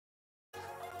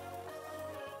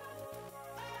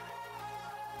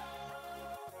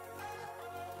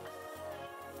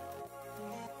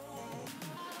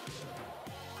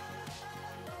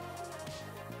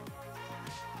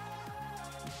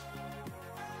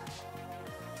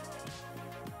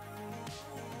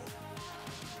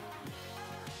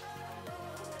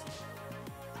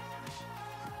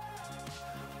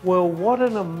Well, what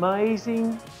an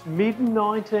amazing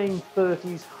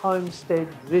mid-1930s homestead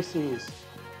this is.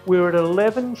 We're at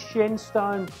 11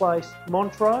 Shenstone Place,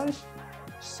 Montrose,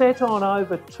 set on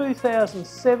over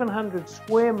 2,700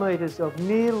 square metres of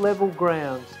near level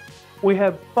grounds. We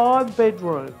have 5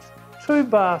 bedrooms, 2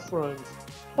 bathrooms,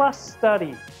 plus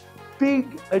study,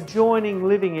 big adjoining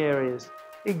living areas,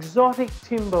 exotic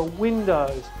timber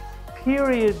windows,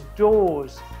 period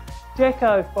doors,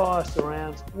 deco fire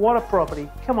surrounds. What a property.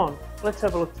 Come on, let's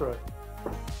have a look through.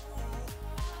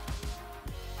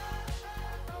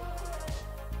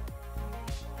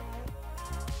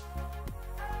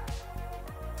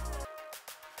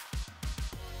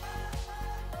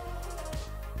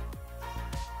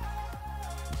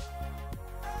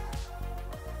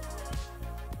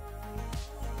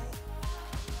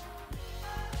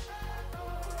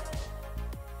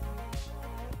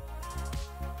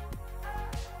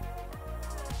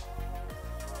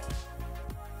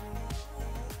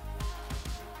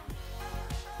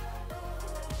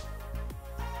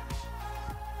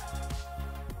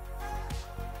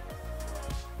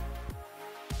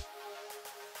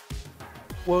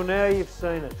 Well, now you've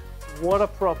seen it. What a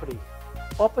property.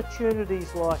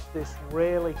 Opportunities like this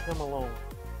rarely come along.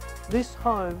 This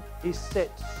home is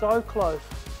set so close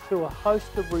to a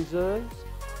host of reserves,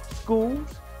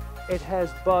 schools. It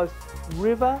has both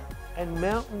river and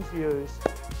mountain views.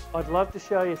 I'd love to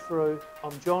show you through.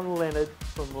 I'm John Leonard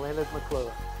from Leonard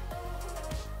McClure.